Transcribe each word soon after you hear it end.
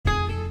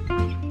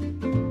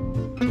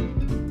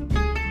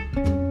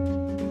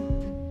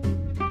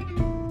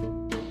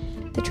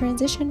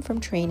transition from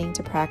training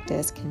to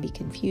practice can be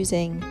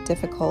confusing,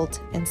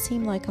 difficult, and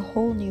seem like a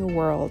whole new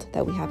world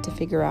that we have to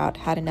figure out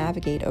how to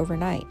navigate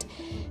overnight.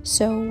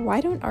 So,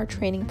 why don't our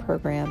training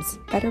programs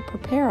better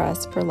prepare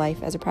us for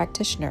life as a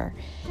practitioner?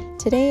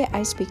 Today,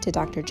 I speak to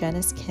Dr.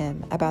 Janice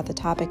Kim about the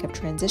topic of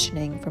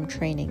transitioning from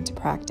training to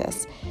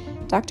practice.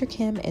 Dr.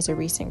 Kim is a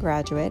recent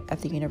graduate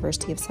of the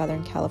University of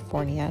Southern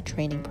California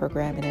training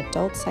program in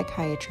adult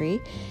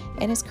psychiatry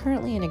and is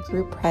currently in a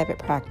group private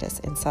practice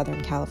in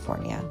Southern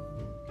California.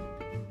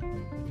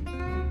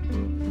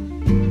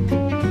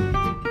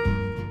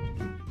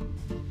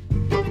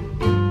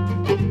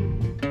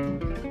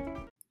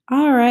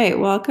 All right,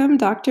 welcome,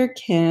 Dr.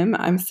 Kim.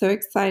 I'm so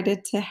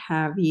excited to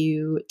have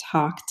you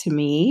talk to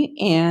me.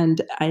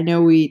 And I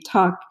know we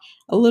talk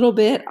a little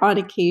bit on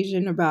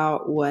occasion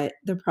about what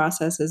the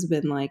process has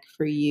been like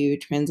for you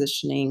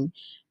transitioning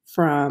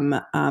from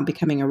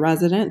becoming a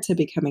resident to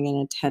becoming an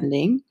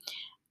attending.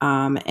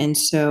 And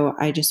so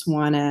I just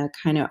want to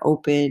kind of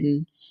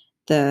open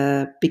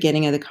the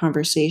beginning of the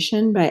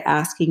conversation by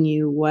asking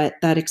you what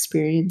that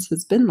experience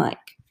has been like.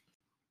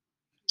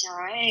 All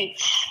right.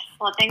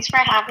 Well, thanks for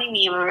having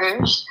me,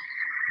 Rouge.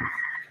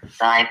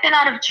 So I've been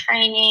out of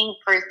training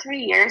for 3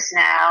 years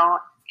now,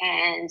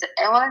 and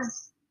it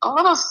was a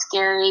little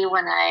scary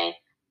when I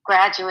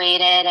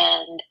graduated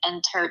and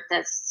entered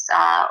this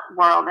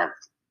world of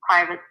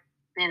private,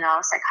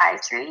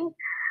 psychiatry.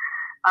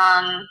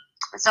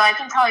 So I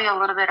can tell you a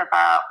little bit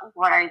about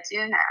what I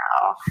do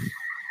now.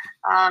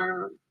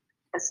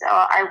 So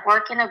I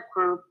work in a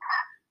group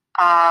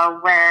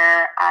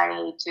where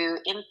I do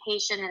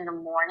inpatient in the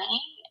morning,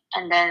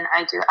 and then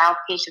I do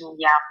outpatient in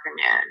the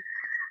afternoon.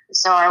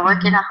 So I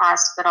work in a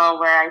hospital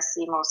where I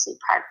see mostly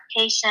private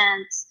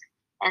patients,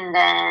 and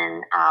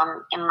then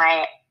in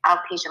my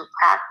outpatient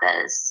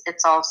practice,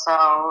 it's also,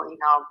 a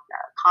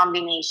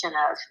combination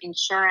of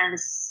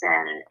insurance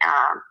and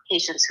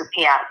patients who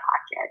pay out of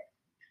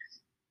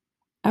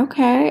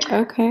pocket.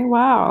 Okay,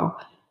 wow.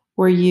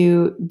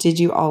 Did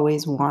you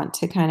always want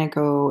to kind of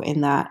go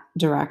in that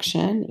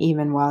direction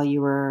even while you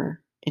were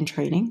in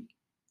training?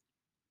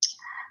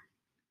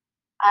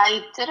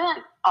 I didn't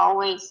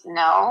always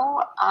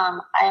know.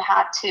 I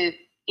had to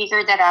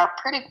figure that out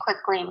pretty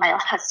quickly in my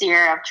last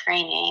year of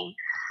training.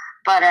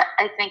 But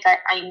I think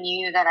I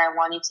knew that I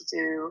wanted to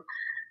do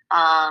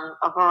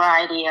a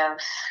variety of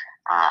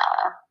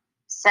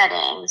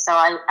settings. So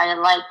I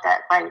like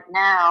that right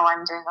now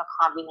I'm doing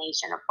a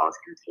combination of both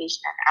inpatient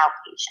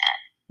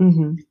and outpatient.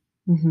 Mm-hmm.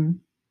 Mm-hmm.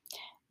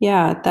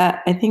 Yeah,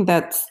 I think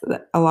that's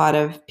a lot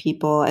of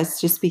people. As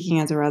just speaking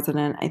as a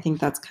resident, I think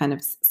that's kind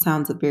of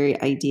sounds very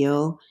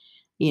ideal,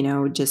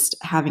 just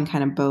having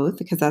kind of both,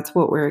 because that's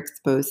what we're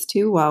exposed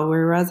to while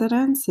we're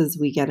residents. Is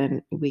we get,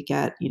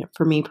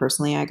 for me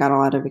personally, I got a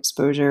lot of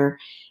exposure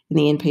in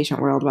the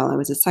inpatient world while I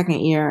was a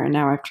second year, and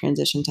now I've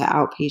transitioned to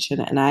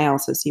outpatient, and I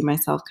also see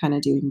myself kind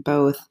of doing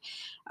both.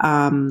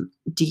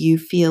 Do you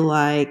feel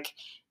like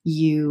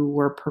you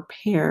were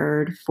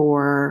prepared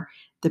for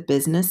the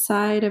business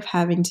side of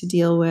having to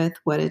deal with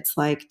what it's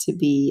like to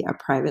be a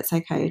private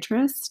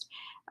psychiatrist?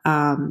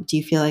 Do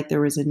you feel like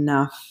there was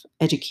enough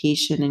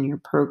education in your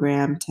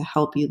program to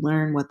help you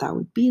learn what that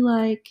would be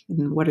like?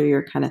 And what are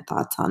your kind of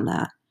thoughts on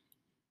that?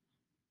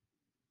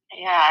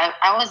 Yeah,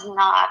 I was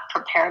not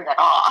prepared at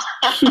all.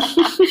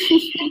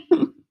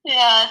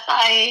 Yes,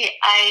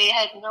 I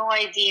had no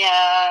idea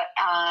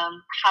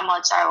how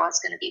much I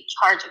was going to be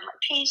charging my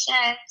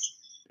patients.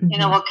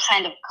 What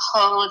kind of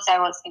codes I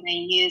was going to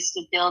use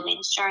to build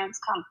insurance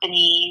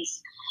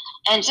companies,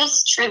 and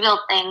just trivial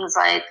things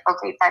like,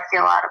 okay, if I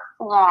fill out a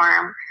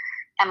form,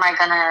 am I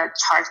going to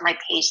charge my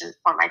patient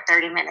for my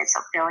 30 minutes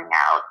of filling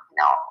out,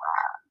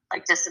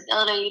 like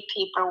disability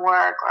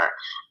paperwork or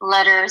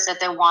letters that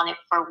they wanted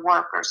for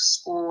work or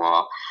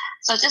school?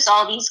 So just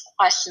all these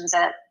questions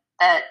that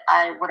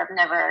I would have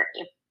never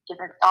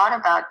even thought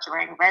about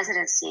during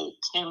residency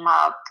came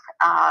up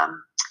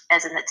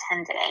as an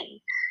attending.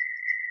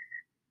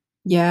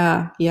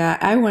 Yeah.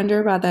 I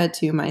wonder about that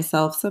too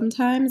myself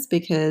sometimes,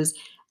 because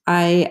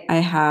I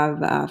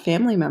have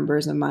family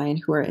members of mine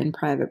who are in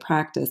private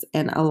practice,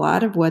 and a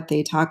lot of what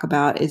they talk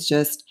about is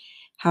just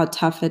how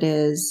tough it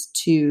is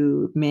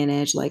to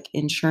manage like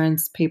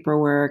insurance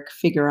paperwork,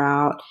 figure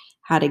out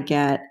how to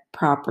get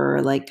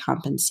proper like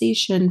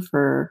compensation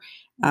for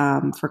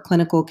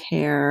clinical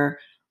care,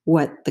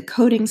 what the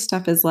coding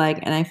stuff is like,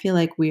 and I feel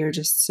like we are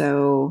just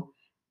so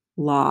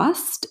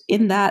lost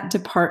in that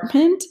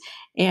department.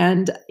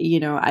 And,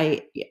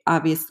 I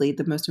obviously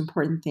the most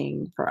important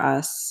thing for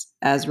us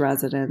as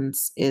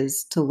residents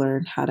is to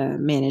learn how to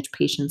manage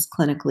patients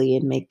clinically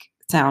and make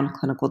sound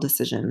clinical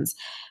decisions.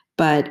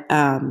 But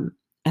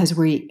as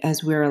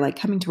we're like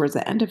coming towards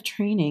the end of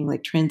training,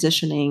 like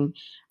transitioning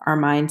our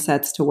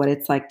mindsets to what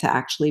it's like to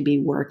actually be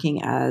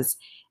working as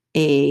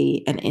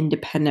an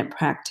independent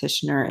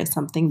practitioner is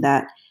something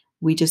that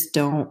we just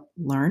don't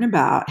learn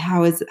about.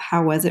 How was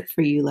it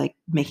for you, like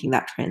making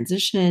that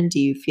transition? Do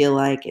you feel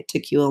like it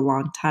took you a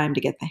long time to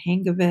get the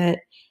hang of it?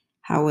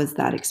 How was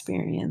that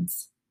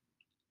experience?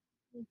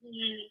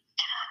 Mm-hmm.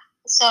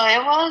 So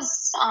it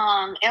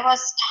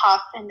was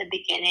tough in the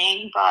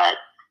beginning, but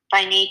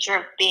by nature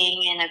of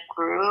being in a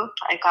group,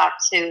 I got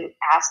to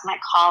ask my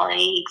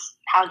colleagues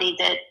how they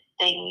did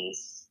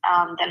things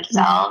Mhm.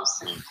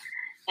 themselves,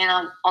 and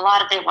a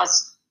lot of it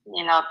was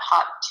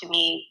taught to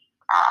me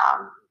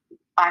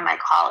by my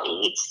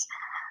colleagues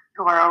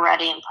who are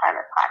already in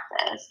private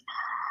practice.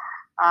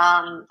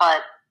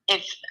 But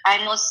if I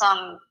know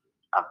some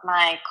of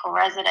my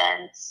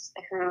co-residents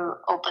who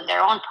opened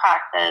their own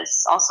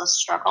practice also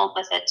struggled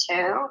with it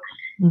too.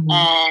 Mhm.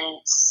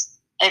 And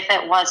if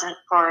it wasn't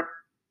for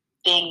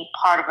being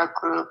part of a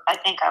group, I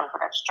think I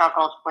would have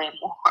struggled way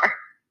more.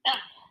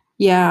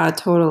 Yeah,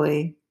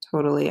 totally.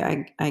 Totally.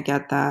 I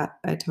get that.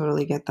 I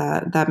totally get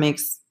that. That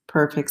makes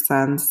perfect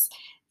sense.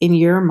 In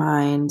your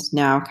mind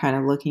now, kind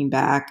of looking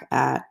back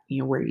at,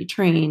 where you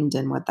trained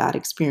and what that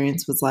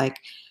experience was like,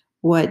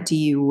 what do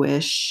you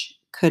wish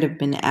could have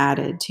been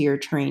added to your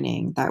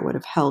training that would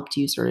have helped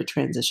you sort of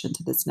transition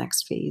to this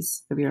next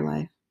phase of your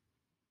life?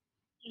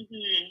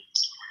 hmm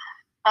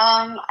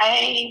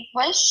I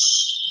wish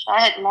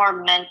I had more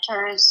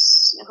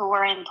mentors who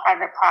were in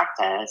private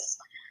practice.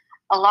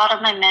 A lot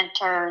of my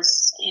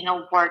mentors,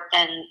 worked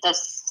in the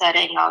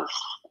setting of,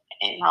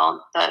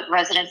 the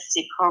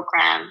residency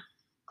program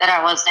that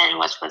I was in,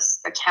 which was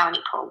the county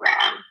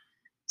program.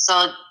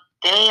 So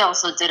they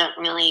also didn't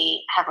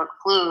really have a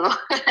clue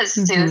as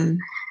to, Mhm.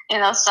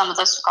 some of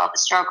the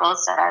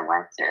struggles that I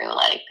went through.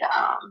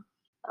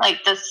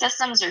 Like the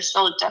systems are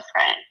so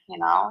different,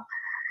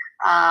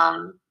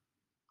 um,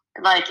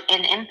 like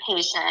in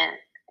inpatient,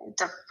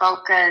 the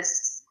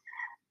focus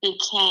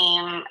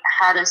became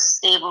how to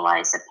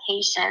stabilize a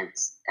patient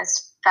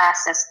as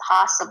fast as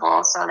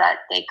possible so that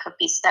they could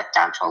be stepped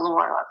down to a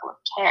lower level of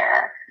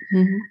care,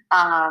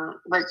 Mhm.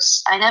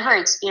 which I never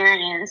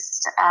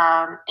experienced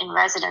in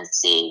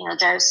residency.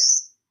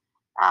 There's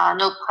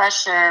no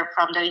pressure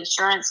from the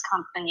insurance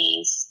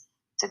companies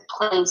to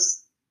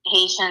place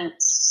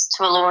patients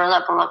to a lower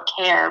level of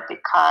care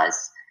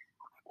because,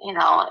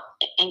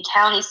 in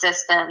county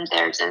system,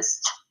 they're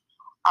just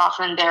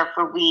often there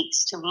for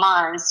weeks to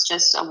months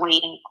just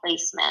awaiting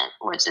placement,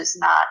 which is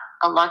not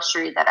a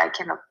luxury that I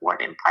can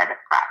afford in private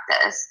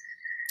practice.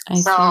 I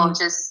So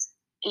see. just,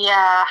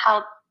 yeah,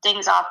 how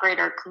things operate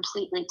are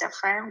completely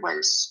different,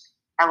 which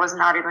I was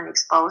not even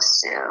exposed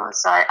to.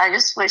 So I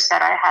just wish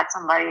that I had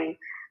somebody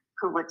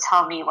who would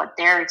tell me what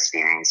their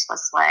experience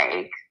was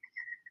like,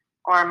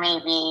 or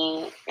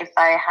maybe if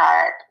I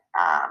had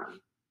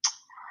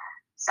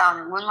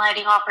some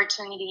moonlighting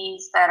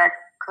opportunities that I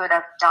could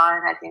have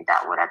done, I think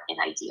that would have been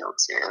ideal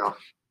too.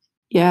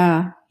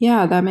 Yeah,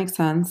 yeah, that makes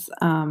sense.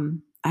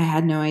 I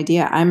had no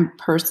idea. I'm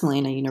personally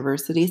in a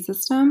university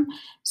system,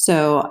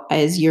 so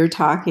as you're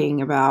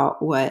talking about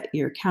what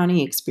your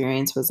county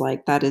experience was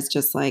like, that is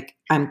just like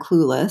I'm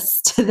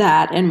clueless to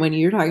that. And when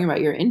you're talking about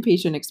your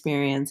inpatient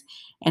experience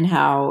and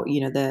how,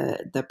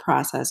 the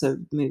process of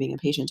moving a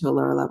patient to a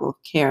lower level of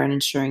care and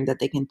ensuring that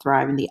they can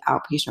thrive in the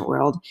outpatient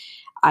world,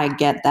 I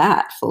get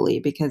that fully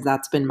because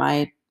that's been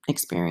my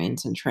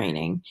experience and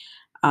training.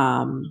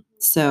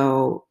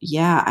 So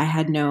yeah,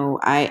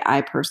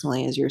 I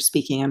personally, as you're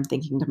speaking, I'm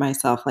thinking to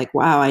myself, like,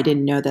 wow, I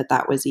didn't know that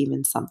that was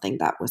even something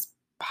that was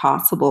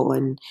possible.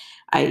 And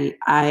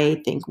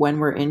I think when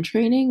we're in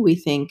training, we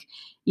think,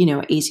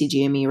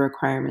 ACGME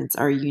requirements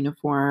are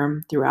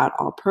uniform throughout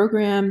all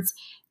programs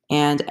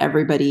and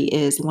everybody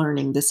is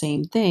learning the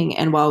same thing.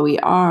 And while we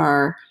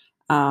are,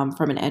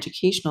 from an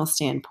educational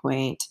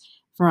standpoint,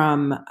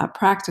 from a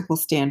practical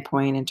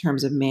standpoint in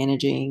terms of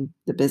managing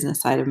the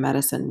business side of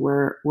medicine,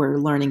 we're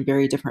learning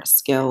very different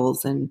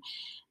skills and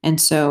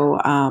so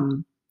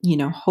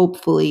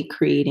hopefully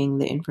creating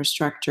the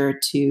infrastructure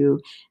to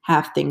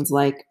have things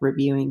like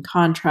reviewing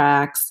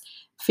contracts,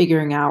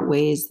 figuring out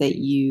ways that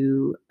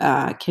you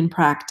can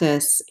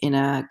practice in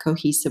a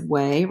cohesive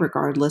way,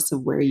 regardless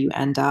of where you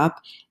end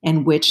up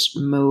and which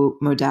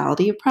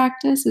modality of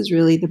practice is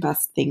really the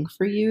best thing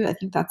for you. I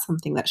think that's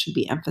something that should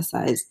be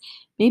emphasized,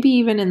 maybe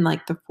even in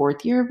like the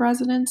fourth year of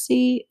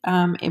residency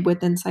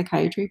within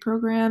psychiatry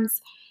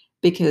programs,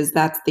 because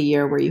that's the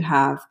year where you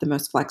have the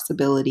most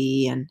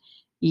flexibility and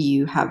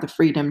you have the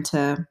freedom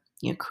to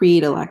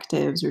create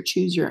electives or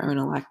choose your own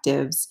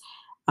electives.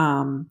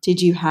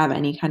 Did you have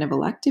any kind of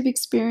elective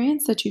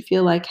experience that you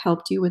feel like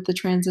helped you with the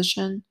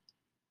transition?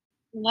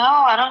 No,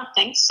 I don't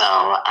think so.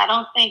 I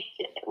don't think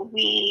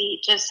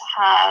we just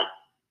had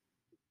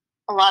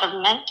a lot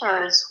of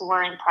mentors who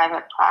were in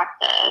private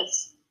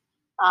practice.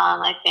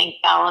 I think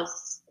that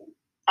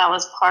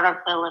was part of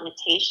the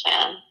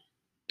limitation.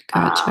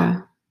 Gotcha.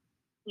 Um,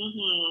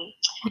 mhm.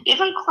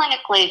 Even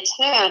clinically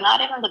too, not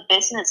even the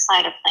business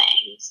side of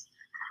things.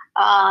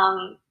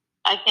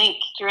 I think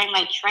during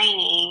my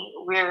training,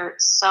 we're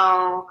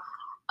so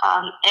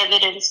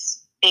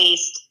evidence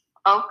based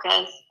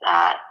focused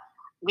that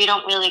we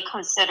don't really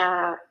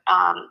consider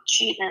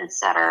treatments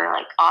that are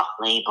like off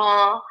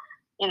label,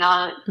 you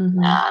know,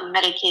 Mhm.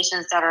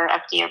 medications that are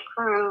FDA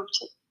approved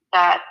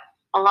that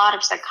a lot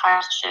of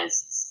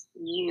psychiatrists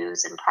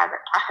use in private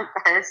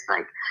practice.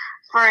 Like,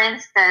 for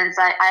instance,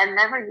 I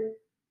never used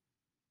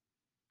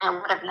I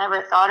would have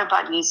never thought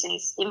about using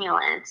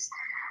stimulants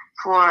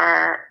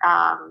for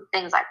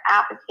things like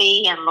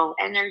apathy and low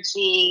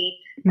energy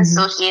Mhm.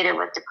 associated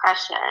with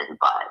depression.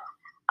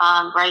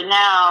 But right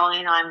now,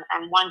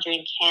 I'm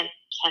wondering, can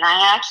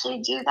I actually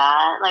do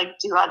that? Like,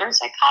 do other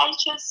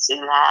psychiatrists do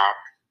that?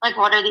 Like,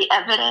 what are the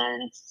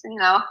evidence?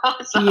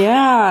 So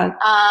Yeah.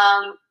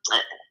 um,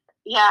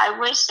 yeah, I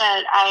wish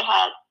that I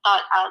had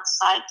thought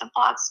outside the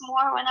box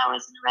more when I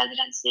was in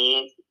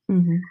residency.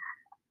 Mhm.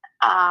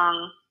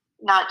 Um,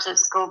 Not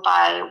just go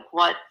by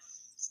what.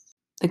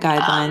 The Um,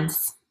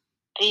 guidelines.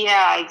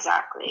 yeah,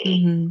 exactly.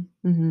 Mhm,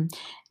 mhm.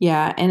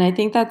 Yeah, and I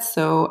think that's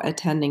so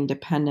attending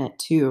dependent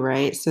too,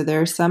 right? So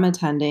there are some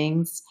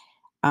attendings,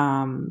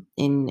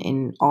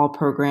 in all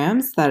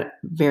programs that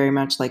very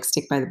much, like,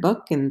 stick by the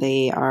book, and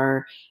they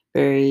are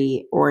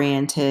very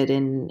oriented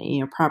in,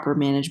 proper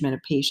management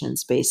of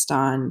patients based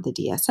on the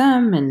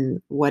DSM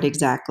and what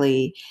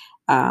exactly,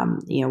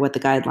 what the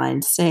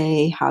guidelines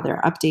say, how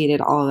they're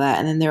updated, all of that,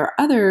 and then there are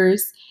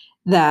others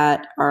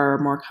that are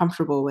more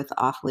comfortable with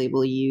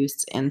off-label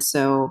use, and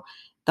so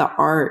the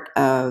art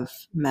of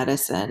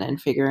medicine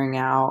and figuring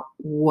out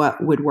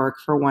what would work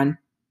for one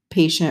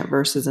patient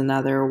versus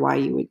another, why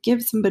you would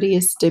give somebody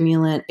a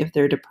stimulant if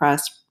they're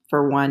depressed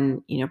for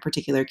one,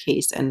 particular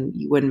case, and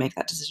you wouldn't make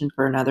that decision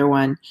for another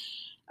one.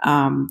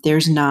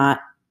 There's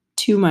not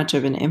too much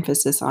of an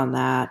emphasis on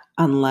that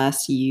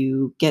unless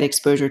you get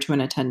exposure to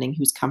an attending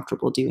who's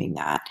comfortable doing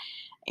that.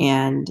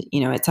 And,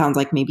 it sounds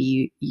like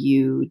maybe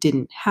you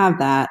didn't have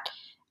that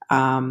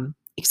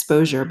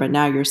exposure, but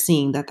now you're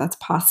seeing that that's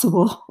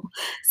possible.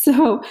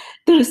 So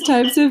those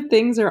types of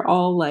things are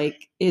all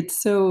like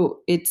it's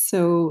so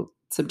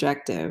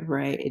subjective,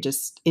 right?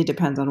 It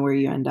depends on where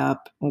you end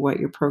up, what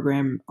your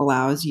program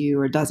allows you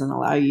or doesn't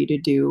allow you to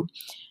do.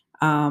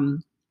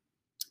 Um,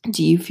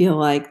 do you feel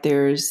like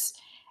there's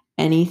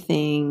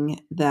anything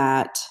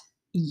that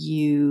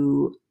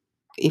you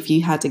if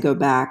you had to go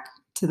back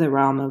to the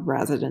realm of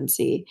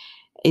residency,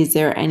 is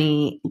there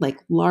any, like,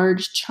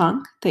 large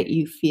chunk that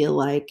you feel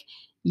like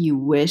you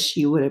wish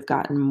you would have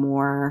gotten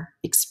more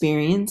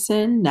experience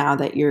in now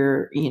that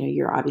you're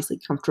obviously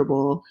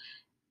comfortable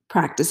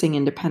practicing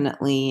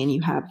independently and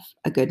you have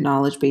a good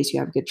knowledge base, you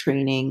have good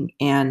training,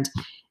 and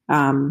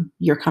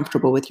you're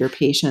comfortable with your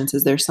patients?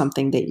 Is there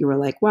something that you were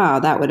like, wow,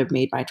 that would have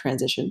made my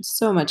transition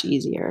so much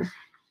easier?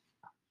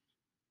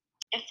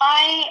 If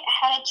I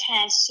had a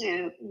chance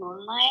to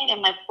moonlight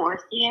in my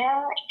fourth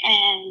year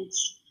and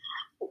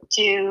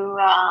do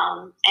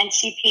and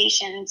see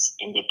patients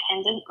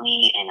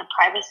independently in a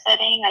private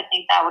setting, I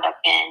think that would have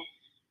been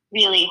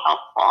really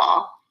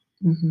helpful.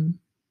 Hmm.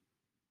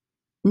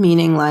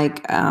 Meaning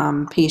like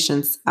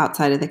patients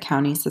outside of the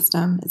county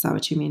system? Is that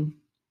what you mean?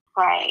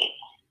 Right.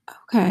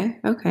 Okay.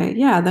 Okay.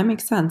 Yeah, that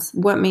makes sense.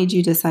 What made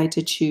you decide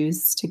to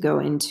choose to go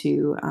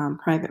into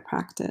private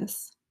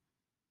practice?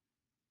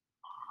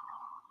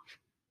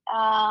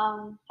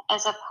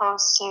 As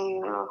opposed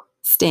to.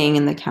 Staying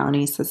in the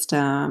county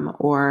system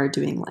or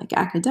doing like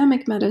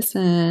academic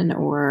medicine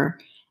or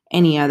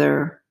any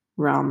other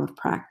realm of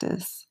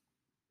practice?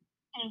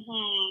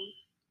 Mhm.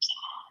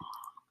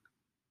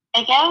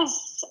 I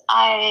guess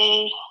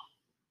I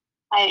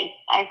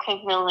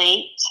could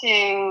relate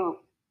to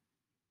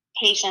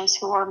patients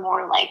who are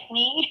more like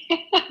me.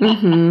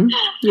 Mhm.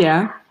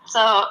 Yeah.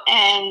 So,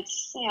 and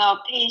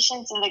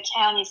patients in the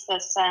county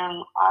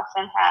system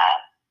often have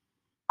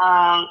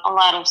a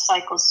lot of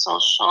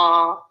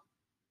psychosocial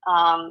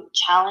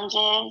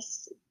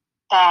challenges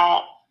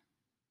that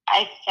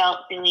I felt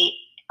really,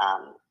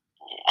 um,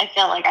 I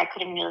felt like I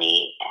couldn't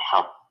really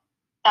help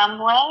them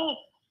with,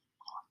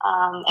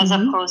 as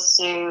Mhm. opposed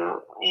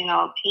to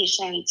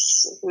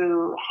patients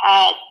who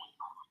had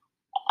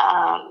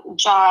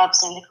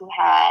jobs and who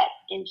had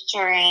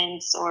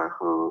insurance or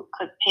who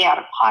could pay out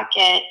of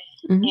pocket.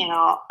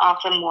 Mhm.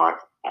 Often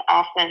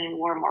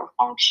were more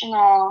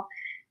functional.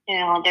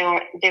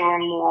 They were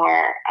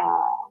more,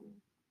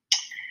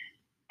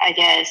 I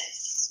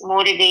guess,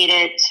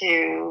 motivated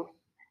to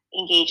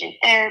engage in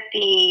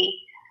therapy.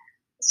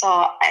 So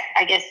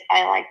I guess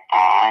I like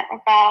that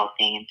about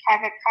being in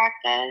private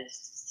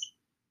practice.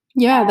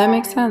 Yeah, that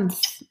makes Um,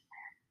 sense.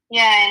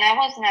 yeah, and I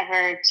was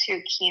never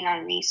too keen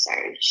on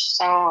research,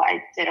 so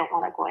I didn't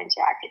want to go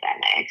into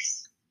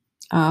academics.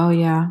 Oh,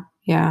 yeah.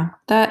 Yeah,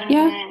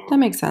 Hmm. that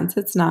makes sense.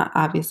 It's not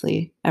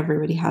obviously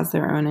everybody has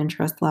their own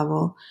interest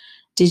level.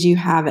 Did you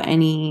have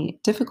any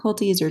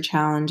difficulties or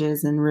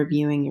challenges in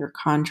reviewing your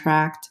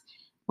contract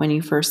when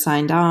you first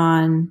signed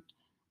on?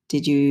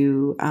 Did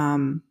you,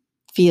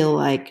 feel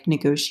like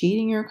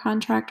negotiating your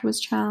contract was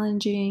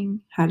challenging?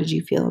 How did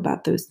you feel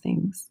about those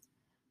things?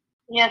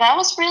 Yeah, that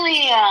was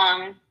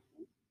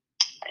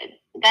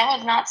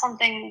not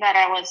something that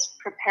I was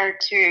prepared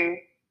to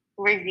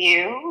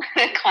review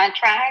the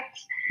contract.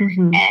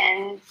 Mhm.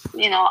 And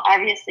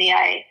obviously,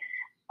 I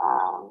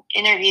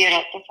interviewed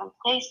at different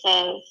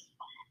places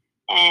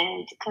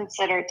and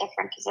considered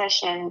different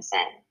positions,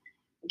 and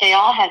they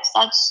all had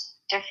such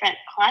different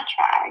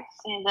contracts.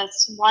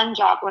 This one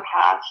job would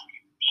have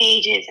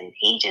pages and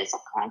pages of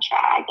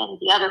contract, and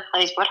the other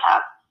place would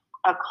have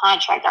a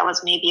contract that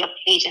was maybe a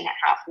page and a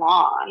half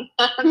long.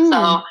 Hmm.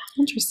 So,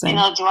 Interesting.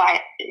 do I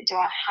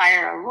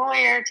hire a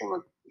lawyer to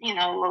look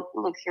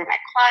through my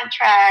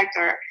contract,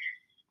 or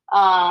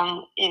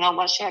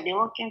what should I be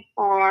looking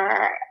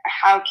for?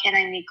 How can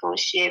I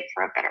negotiate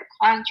for a better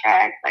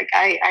contract? Like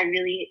I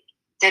really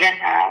didn't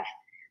have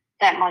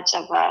that much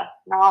of a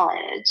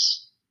knowledge,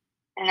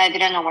 and I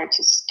didn't know where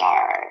to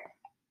start.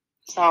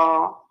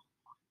 So,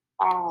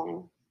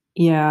 um,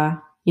 Yeah.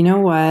 You know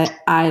what?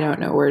 I don't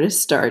know where to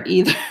start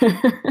either.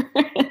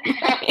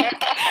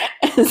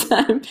 As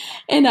I'm,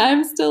 and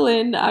I'm still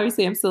in,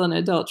 obviously I'm still in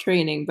adult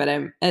training, but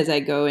as I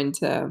go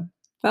into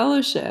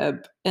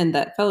fellowship, and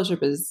that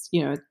fellowship is,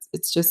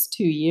 it's just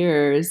 2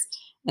 years.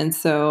 And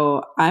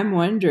so I'm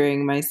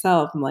wondering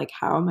myself, I'm like,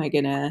 how am I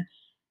going to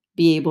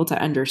be able to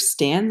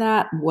understand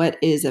that? What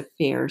is a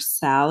fair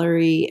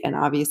salary? And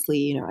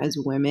obviously, as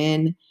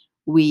women,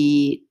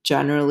 we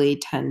generally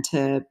tend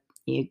to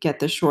get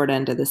the short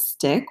end of the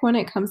stick when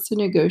it comes to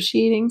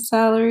negotiating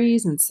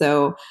salaries. And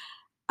so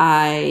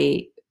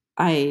I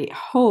I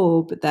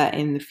hope that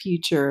in the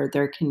future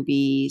there can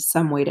be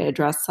some way to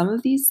address some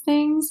of these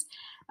things,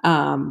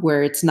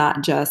 where it's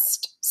not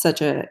just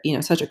such a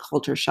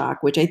culture shock,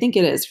 which I think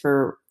it is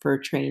for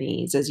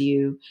trainees as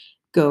you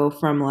go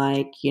from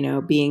like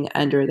being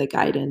under the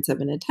guidance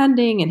of an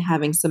attending and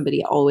having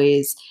somebody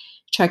always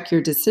check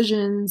your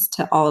decisions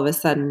to all of a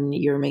sudden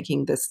you're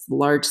making this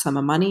large sum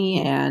of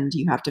money and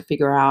you have to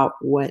figure out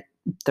what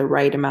the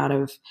right amount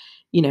of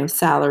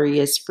salary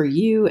is for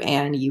you,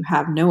 and you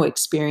have no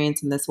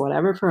experience in this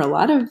whatever. For a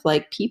lot of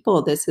like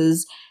people, this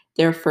is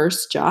their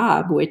first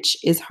job, which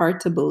is hard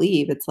to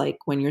believe. It's like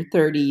when you're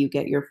 30 you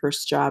get your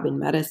first job in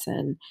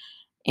medicine,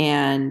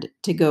 and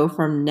to go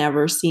from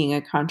never seeing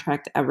a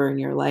contract ever in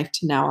your life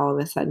to now all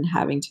of a sudden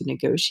having to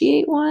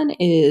negotiate one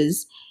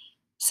is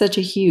such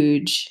a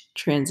huge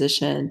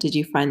transition. Did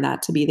you find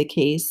that to be the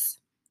case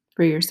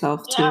for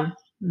yourself yeah,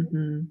 too?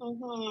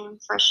 Mhm.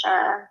 for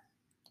sure.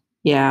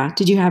 Yeah.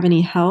 Did you have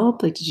any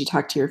help? Like, did you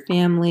talk to your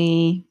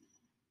family?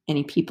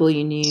 Any people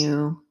you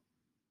knew?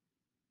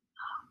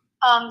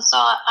 So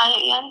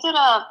I ended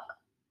up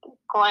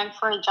going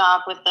for a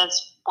job with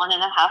this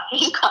 1.5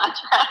 year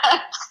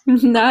contract.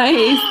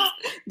 Nice.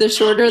 The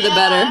shorter, the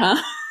better, Yeah,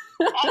 huh?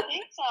 I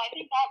think so. I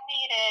think that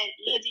made it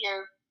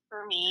easier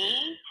for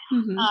me.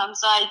 Mhm.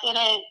 So I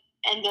didn't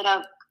ended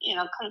up,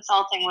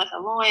 consulting with a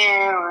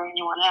lawyer or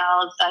anyone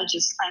else. I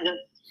just kind of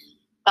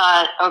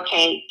thought,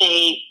 okay,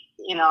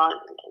 you know,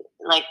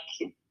 like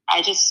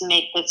I just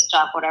make this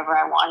job whatever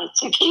I want it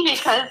to be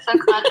because the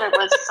contract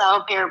was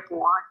so bare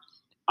born.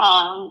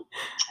 Um,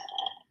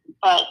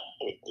 but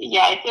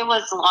yeah, if it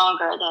was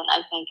longer, then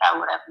I think I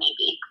would have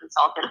maybe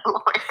consulted a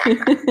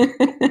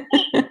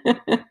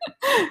lawyer.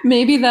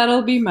 Maybe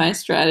that'll be my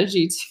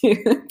strategy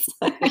too.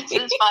 It's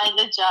Just find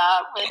a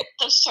job with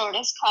the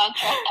shortest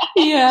contract.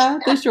 yeah,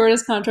 the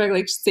shortest contract,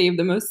 like save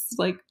the most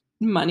like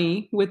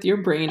money with your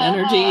brain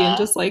energy and Uh-huh.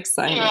 just like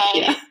sign it.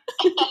 Yeah.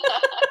 Right.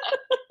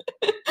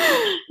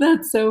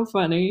 That's so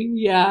funny.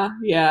 Yeah,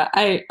 yeah.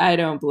 I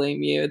don't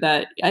blame you.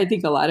 That I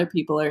think a lot of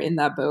people are in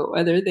that boat,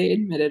 whether they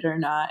admit it or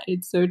not.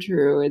 It's so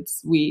true.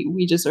 It's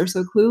we just are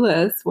so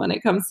clueless when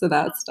it comes to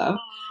that stuff.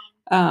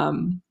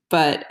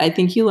 But I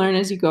think you learn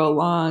as you go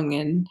along,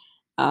 and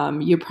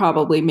you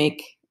probably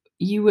make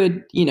you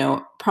would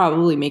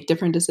probably make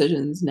different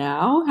decisions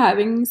now,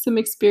 having some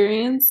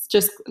experience,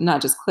 just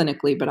not just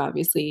clinically, but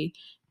obviously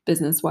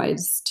business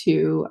wise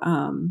too,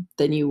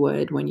 than you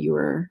would when you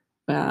were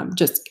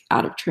just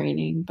out of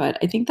training. But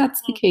I think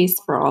that's the case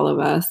for all of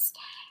us.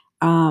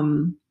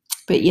 Um,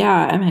 but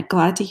yeah, I'm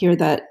glad to hear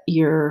that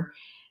you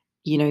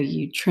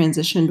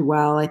transitioned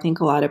well. I think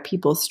a lot of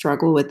people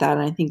struggle with that.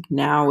 And I think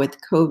now with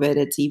COVID,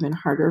 it's even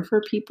harder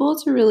for people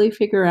to really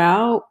figure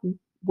out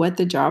what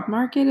the job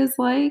market is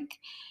like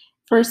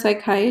for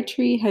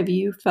psychiatry. Have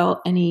you felt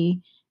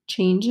any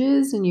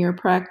changes in your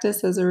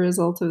practice as a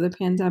result of the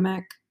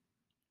pandemic?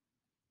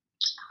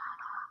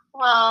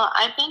 Well,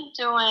 I've been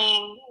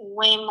doing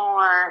way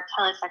more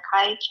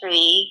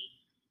telepsychiatry,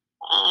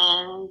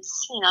 and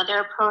there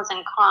are pros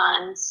and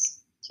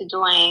cons to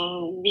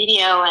doing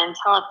video and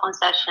telephone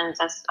sessions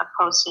as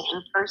opposed to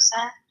in person.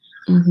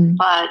 Mm-hmm.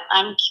 But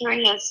I'm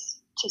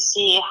curious to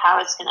see how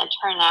it's going to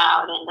turn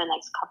out in the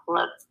next couple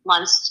of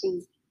months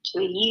to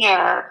a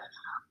year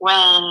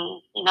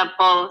when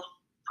both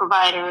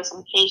providers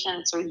and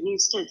patients are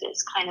used to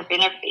this kind of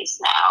interface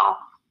now.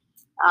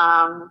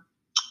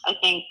 I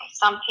think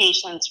some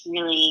patients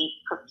really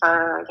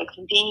prefer the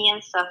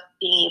convenience of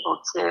being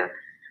able to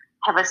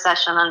have a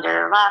session on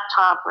their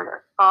laptop or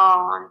their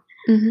phone.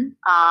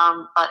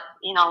 But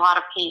a lot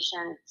of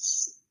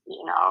patients,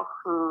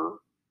 who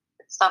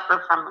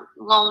suffer from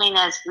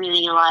loneliness,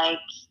 really like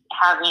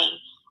having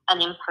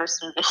an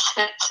in-person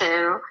visit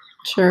too.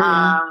 Sure.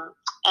 Yeah.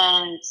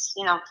 And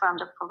from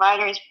the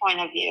provider's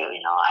point of view,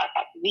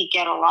 we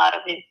get a lot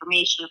of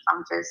information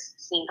from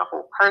just seeing the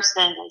whole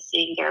person and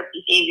seeing their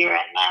behavior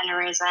and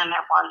mannerism and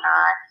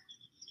whatnot.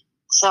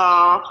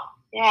 So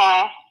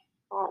yeah.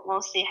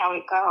 we'll see how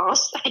it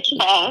goes, I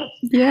guess.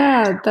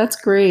 Yeah, that's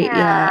great. Yeah,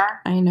 Yeah.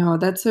 I know.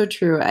 That's so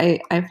true. I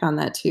found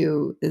that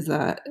too, is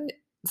that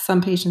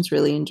some patients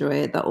really enjoy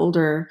it. The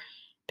older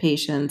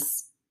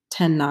patients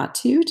tend not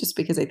to, just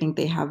because I think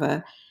they have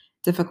a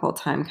difficult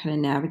time kind of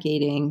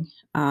navigating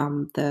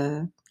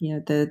the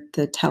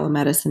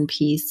telemedicine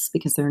piece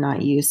because they're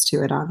not used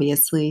to it,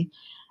 obviously.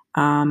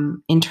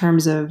 In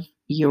terms of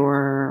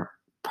your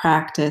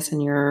practice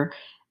and your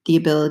the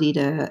ability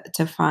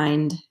to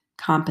find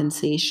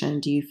compensation,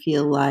 do you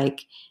feel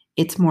like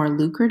it's more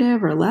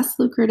lucrative or less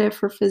lucrative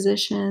for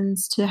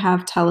physicians to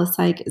have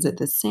telepsych? Is it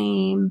the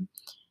same?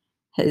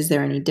 Is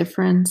there any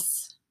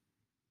difference?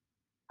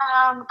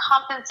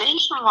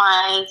 Compensation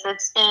wise,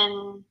 it's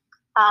been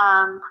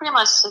pretty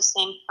much the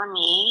same for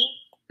me.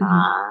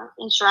 Mhm.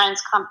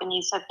 Insurance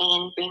companies have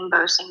been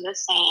reimbursing the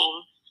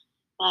same,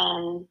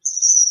 and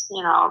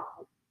you know,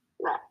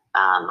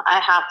 I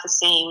have the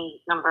same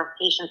number of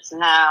patients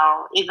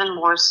now. Even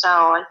more so,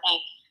 I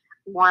think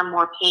more and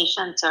more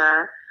patients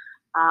are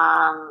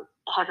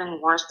having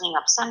worsening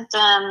of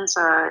symptoms,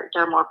 or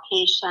there are more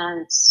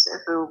patients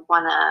who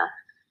want to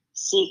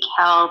seek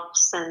help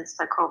since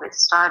the COVID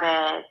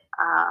started.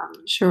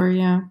 Sure,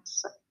 yeah.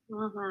 So,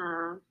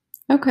 mhm.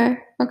 Okay.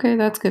 Okay,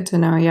 that's good to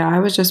know. Yeah, I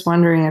was just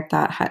wondering if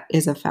that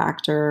is a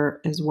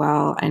factor as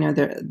well. I know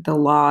the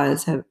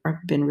laws have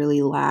been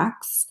really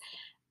lax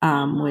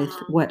with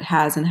Mhm. what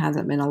has and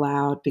hasn't been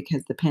allowed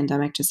because the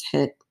pandemic just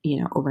hit,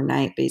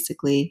 overnight,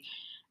 basically.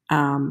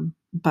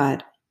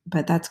 But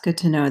that's good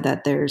to know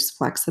that there's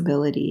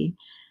flexibility.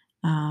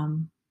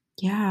 Um,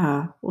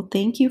 yeah. Well,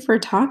 thank you for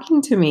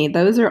talking to me.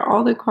 Those are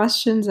all the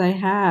questions I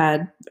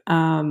had.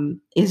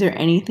 Is there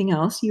anything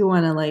else you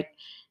want to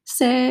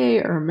say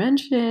or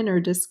mention or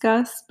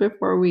discuss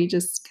before we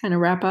just kind of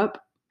wrap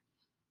up?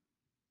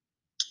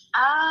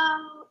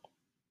 Um,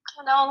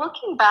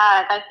 Looking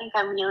back, I think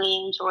I really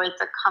enjoyed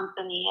the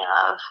company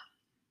of,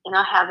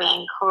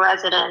 having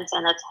co-residents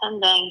and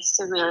attendings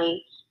to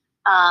really,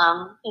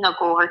 go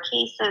over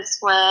cases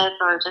with,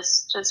 or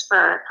just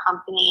for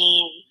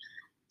company,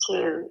 and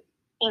to,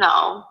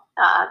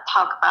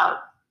 talk about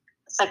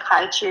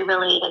psychiatry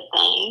related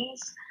things.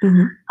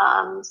 Mhm.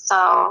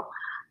 So,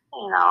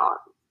 you know,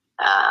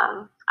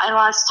 I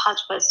lost touch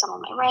with some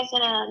of my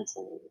residents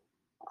and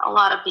a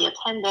lot of the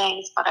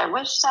attendings, but I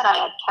wish that I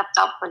had kept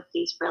up with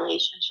these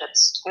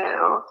relationships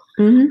too,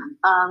 Mhm.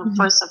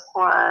 for Mhm.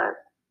 support.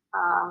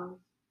 Um,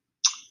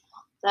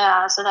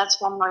 yeah, so that's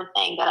one more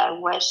thing that I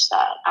wish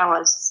that I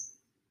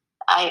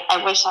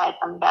wish I had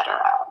done better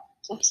at,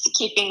 just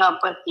keeping up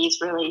with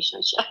these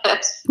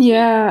relationships.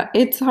 Yeah,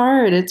 it's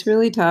hard. It's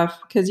really tough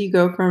because you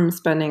go from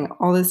spending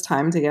all this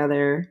time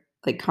together,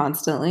 like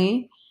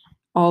constantly,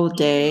 all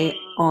day, Hmm.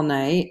 all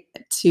night,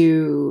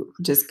 to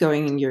just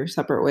going in your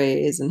separate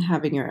ways and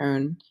having your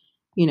own,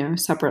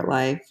 separate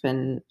life.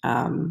 And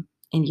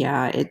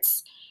yeah,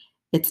 it's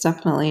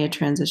definitely a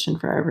transition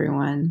for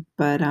everyone.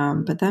 But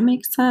that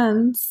makes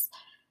sense.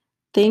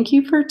 Thank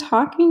you for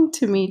talking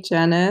to me,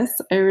 Janice.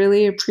 I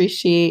really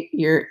appreciate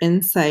your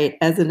insight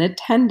as an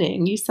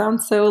attending. You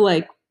sound so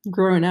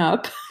grown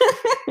up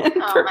and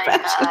Oh my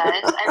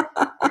professional.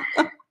 gosh.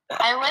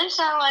 I wish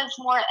I was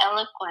more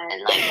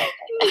eloquent. Like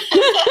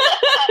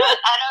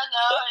I don't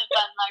know if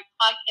I'm like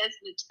podcast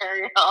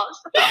material.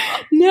 So.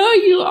 No,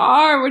 you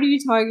are. What are you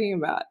talking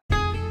about?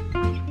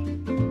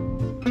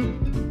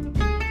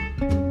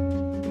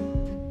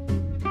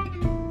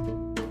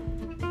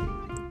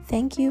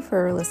 Thank you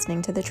for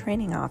listening to The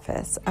Training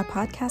Office, a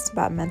podcast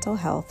about mental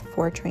health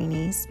for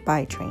trainees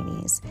by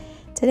trainees.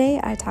 Today,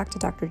 I talked to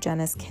Dr.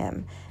 Janice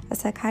Kim, a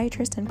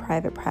psychiatrist in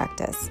private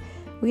practice.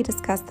 We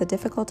discussed the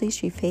difficulties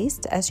she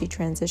faced as she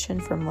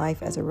transitioned from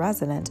life as a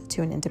resident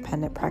to an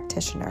independent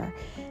practitioner.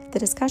 The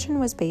discussion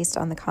was based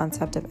on the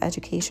concept of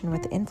education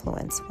with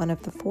influence, one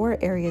of the 4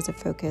 areas of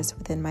focus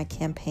within my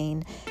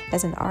campaign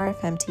as an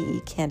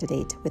RFMTE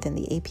candidate within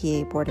the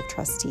APA Board of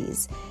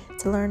Trustees.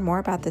 To learn more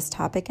about this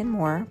topic and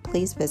more,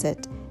 please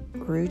visit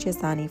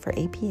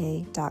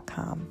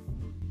gurujasaniforapa.com.